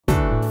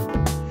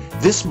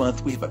This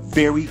month we have a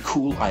very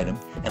cool item,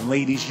 and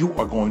ladies, you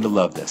are going to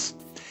love this.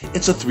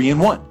 It's a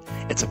 3-in-1.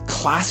 It's a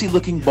classy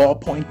looking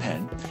ballpoint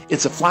pen,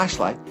 it's a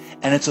flashlight,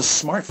 and it's a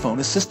smartphone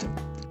assistant.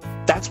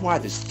 That's why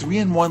this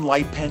 3-in-1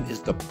 light pen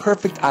is the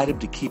perfect item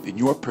to keep in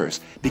your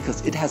purse,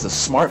 because it has a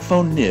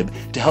smartphone nib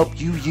to help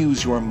you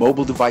use your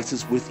mobile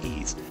devices with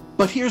ease.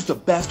 But here's the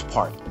best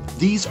part.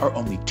 These are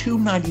only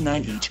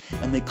 $2.99 each,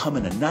 and they come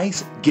in a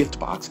nice gift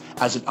box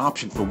as an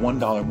option for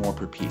 $1 more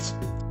per piece.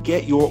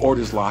 Get your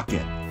orders locked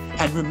in.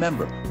 And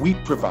remember, we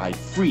provide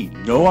free,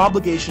 no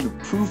obligation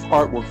proof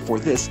artwork for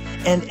this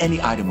and any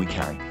item we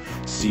carry.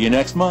 See you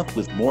next month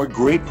with more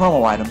great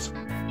promo items.